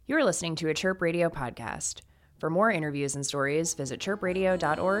You're listening to a Chirp Radio podcast. For more interviews and stories, visit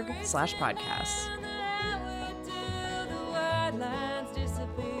chirpradio.org/podcasts.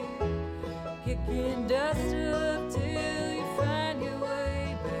 Kicking dust up till you find your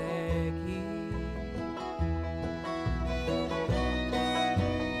way back here.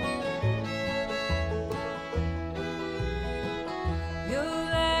 You're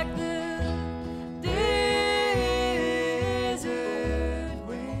like the desert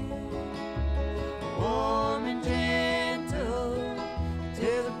wind, warm and gentle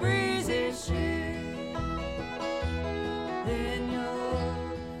till the breezes shift. Then you're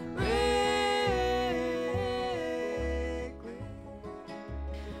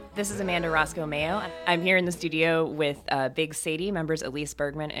This is Amanda Roscoe Mayo. I'm here in the studio with Big Sadie, members Elise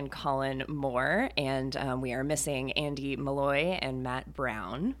Bergman and Colin Moore, and we are missing Andy Malloy and Matt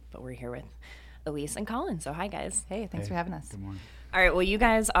Brown, but we're here with Elise and Colin. So hi, guys. Hey, thanks for having us. Good morning. All right, well, you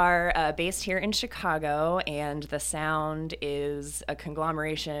guys are based here in Chicago, and the sound is a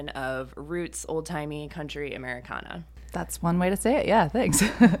conglomeration of roots, old-timey, country, Americana. That's one way to say it. Yeah, thanks.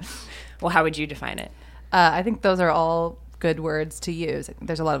 Well, how would you define it? I think those are all good words to use. I think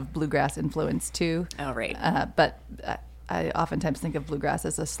there's a lot of bluegrass influence too. Oh, right. But I oftentimes think of bluegrass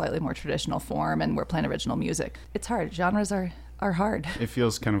as a slightly more traditional form, and we're playing original music. It's hard. Genres are hard. It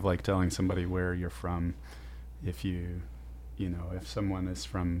feels kind of like telling somebody where you're from. If if someone is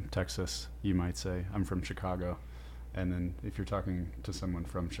from Texas, you might say, I'm from Chicago. And then if you're talking to someone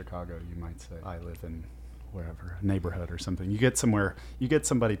from Chicago, you might say, I live in wherever, a neighborhood or something. You get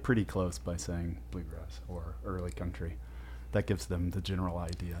somebody pretty close by saying bluegrass or early country. That gives them the general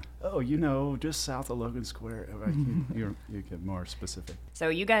idea. Oh, just south of Logan Square. You get more specific. So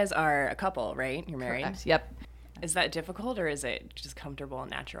you guys are a couple, right? You're married? Correct. Yep. Is that difficult, or is it just comfortable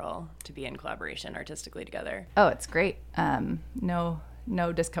and natural to be in collaboration artistically together? Oh, it's great. No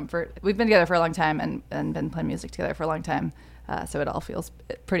discomfort. We've been together for a long time and been playing music together for a long time. So it all feels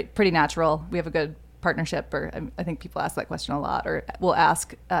pretty natural. We have a good partnership, or I think people ask that question a lot, or we'll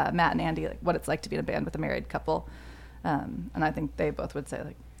ask Matt and Andy what it's like to be in a band with a married couple. And I think they both would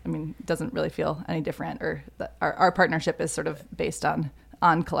say, it doesn't really feel any different, or our partnership is sort of based on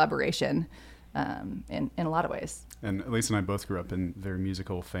collaboration in a lot of ways. And Elise and I both grew up in very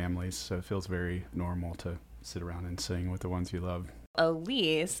musical families, so it feels very normal to sit around and sing with the ones you love.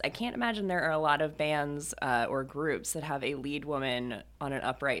 Elise, I can't imagine there are a lot of bands or groups that have a lead woman on an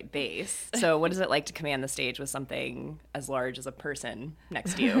upright bass. So what is it like to command the stage with something as large as a person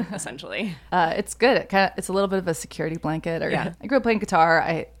next to you, essentially? It's good. It's a little bit of a security blanket. I grew up playing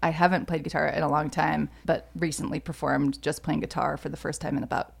guitar. I haven't played guitar in a long time, but recently performed just playing guitar for the first time in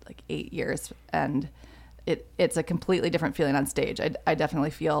about 8 years. And it's a completely different feeling on stage. I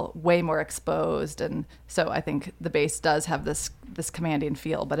definitely feel way more exposed, and so I think the bass does have this commanding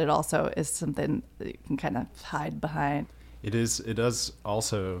feel, but it also is something that you can kind of hide behind. It does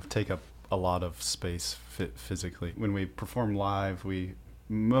also take up a lot of space physically. When we perform live, we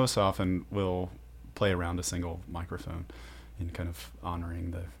most often will play around a single microphone in kind of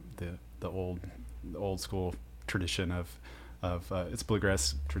honoring the old school tradition of it's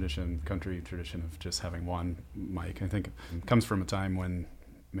bluegrass tradition, country tradition of just having one mic. I think it comes from a time when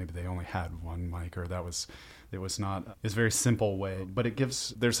maybe they only had one mic, or it's a very simple way, but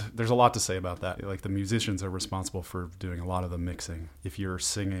there's a lot to say about that. Like, the musicians are responsible for doing a lot of the mixing. If you're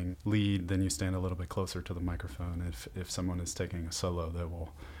singing lead, then you stand a little bit closer to the microphone. If someone is taking a solo, they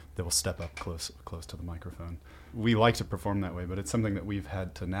will step up close to the microphone. We like to perform that way, but it's something that we've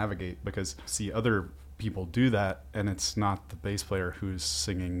had to navigate, because see other people do that, and it's not the bass player who's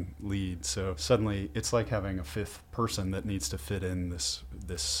singing lead. So suddenly it's like having a fifth person that needs to fit in this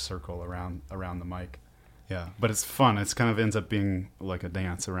circle around the mic. Yeah, but it's fun. It's kind of ends up being like a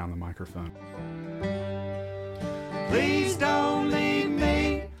dance around the microphone. Please don't leave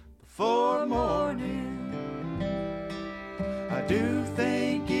me before morning. I do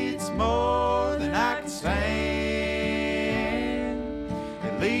think it's more than I can stand.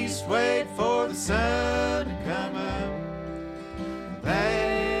 At least wait for the sun to come up.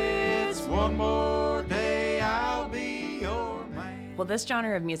 That's one more day I'll be your man. Well, this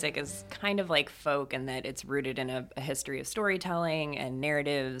genre of music is kind of like folk in that it's rooted in a history of storytelling and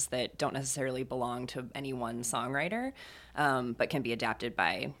narratives that don't necessarily belong to any one songwriter, but can be adapted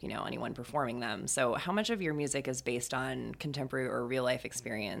by anyone performing them. So how much of your music is based on contemporary or real life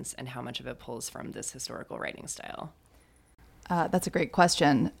experience, and how much of it pulls from this historical writing style? That's a great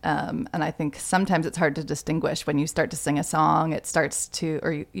question. And I think sometimes it's hard to distinguish when you start to sing a song,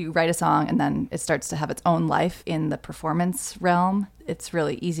 or you write a song and then it starts to have its own life in the performance realm. it's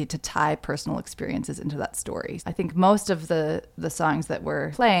really easy to tie personal experiences into that story. I think most of the songs that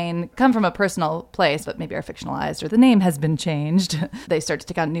we're playing come from a personal place, but maybe are fictionalized or the name has been changed. They start to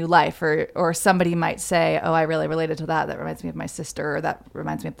take on new life, or somebody might say, oh, I really related to that. That reminds me of my sister, or that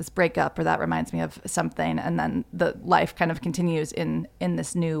reminds me of this breakup, or that reminds me of something. And then the life kind of continues in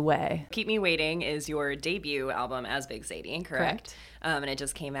this new way. Keep Me Waiting is your debut album as Big Sadie, correct? And it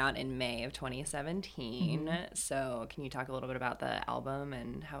just came out in May of 2017. So can you talk a little bit about the album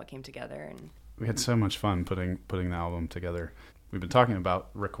and how it came together? And we had so much fun putting the album together. We've been talking about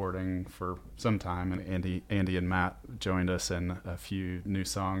recording for some time, and Andy and Matt joined us, and a few new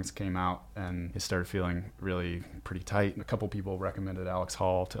songs came out, and it started feeling really pretty tight. A couple people recommended Alex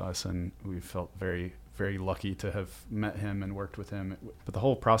Hall to us, and we felt very, very lucky to have met him and worked with him. But the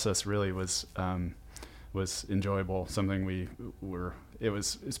whole process really was enjoyable. Something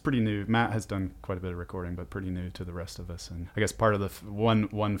it's pretty new. Matt has done quite a bit of recording, but pretty new to the rest of us. And I guess part of the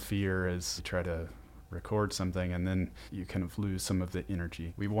one fear is to try to record something and then you kind of lose some of the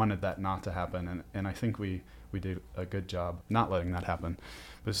energy. We wanted that not to happen, and I think we did a good job not letting that happen.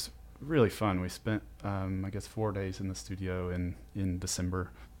 It was really fun. We spent I guess 4 days in the studio in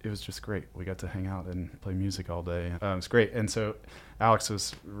December. It was just great. We got to hang out and play music all day. It was great. And so Alex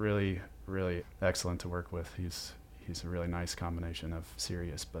was really, really excellent to work with. He's a really nice combination of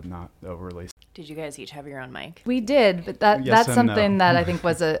serious but not overly. did you guys each have your own mic? We did, but that's something that I think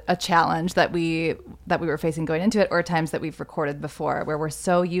was a challenge that we were facing going into it, or times that we've recorded before, where we're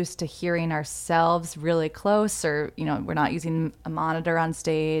so used to hearing ourselves really close, or we're not using a monitor on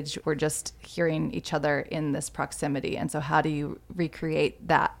stage, we're just hearing each other in this proximity. And so how do you recreate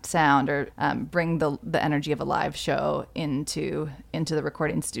that sound, or bring the energy of a live show into the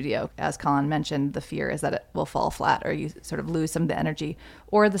recording studio? As Colin mentioned, the fear is that it will fall flat, or you sort of lose some of the energy,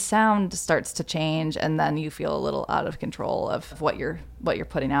 or the sound starts to change and then you feel a little out of control of what you're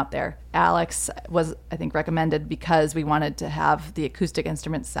putting out there. Alex was, I think, recommended because we wanted to have the acoustic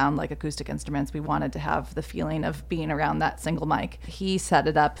instruments sound like acoustic instruments. We wanted to have the feeling of being around that single mic. He set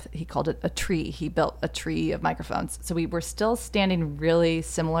it up, he called it a tree. He built a tree of microphones. So we were still standing really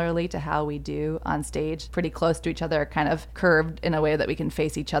similarly to how we do on stage, pretty close to each other, kind of curved in a way that we can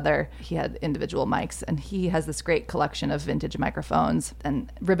face each other. He had individual mics, and he has this great collection of vintage microphones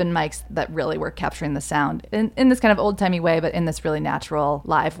and ribbon mics that really were capturing the sound in this kind of old-timey way, but in this really natural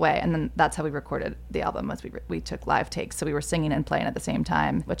live way. And then that's how we recorded the album, was we took live takes. So we were singing and playing at the same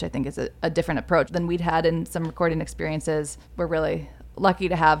time, which I think is a different approach than we'd had in some recording experiences. We're really lucky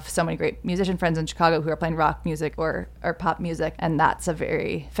to have so many great musician friends in Chicago who are playing rock music or pop music, and that's a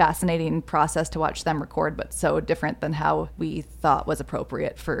very fascinating process to watch them record, but so different than how we thought was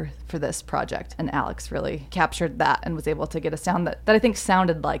appropriate for this project. And Alex really captured that and was able to get a sound that I think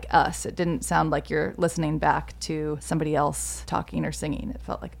sounded like us. It didn't sound like you're listening back to somebody else talking or singing. It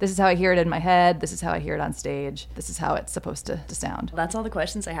felt like, this is how I hear it in my head, this is how I hear it on stage, this is how it's supposed to sound. Well, that's all the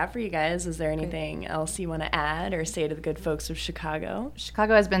questions I have for you guys. Is there anything else you want to add or say to the good folks of Chicago?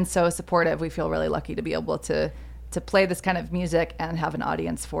 Chicago has been so supportive. We feel really lucky to be able to play this kind of music and have an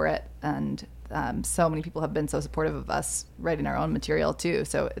audience for it. And so many people have been so supportive of us writing our own material too.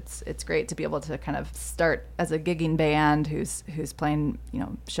 So it's great to be able to kind of start as a gigging band who's playing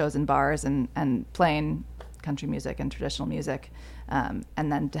shows in bars and playing country music and traditional music, and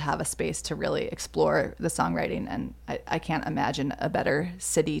then to have a space to really explore the songwriting. And I can't imagine a better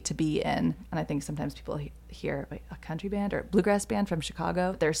city to be in. And I think sometimes people hear, wait, a country band or a bluegrass band from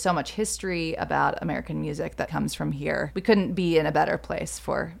Chicago? There's so much history about American music that comes from here. We couldn't be in a better place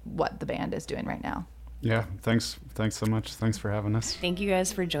for what the band is doing right now. Yeah, thanks so much. Thanks for having us. Thank you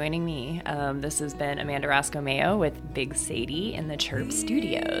guys for joining me. This has been Amanda Roscoe Mayo with Big Sadie in the Chirp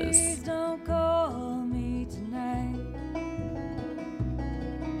Studios. Please don't call me tonight.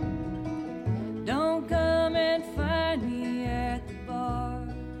 Don't come and find me at the bar.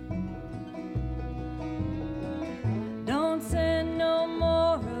 Don't send no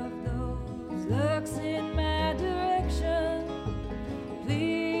more of those looks in my direction.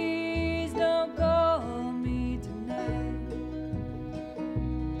 Please don't call me tonight.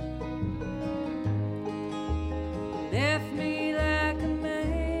 Left me like a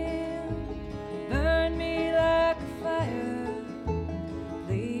man, burned me like a fire,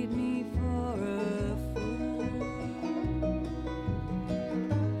 played me for a fool.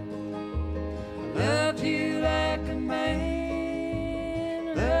 Loved you like a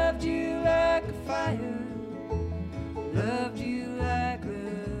man, loved you like a fire, loved you like a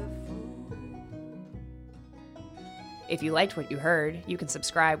fool. If you liked what you heard, you can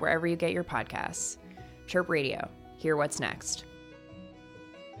subscribe wherever you get your podcasts. Chirp Radio. Hear what's next.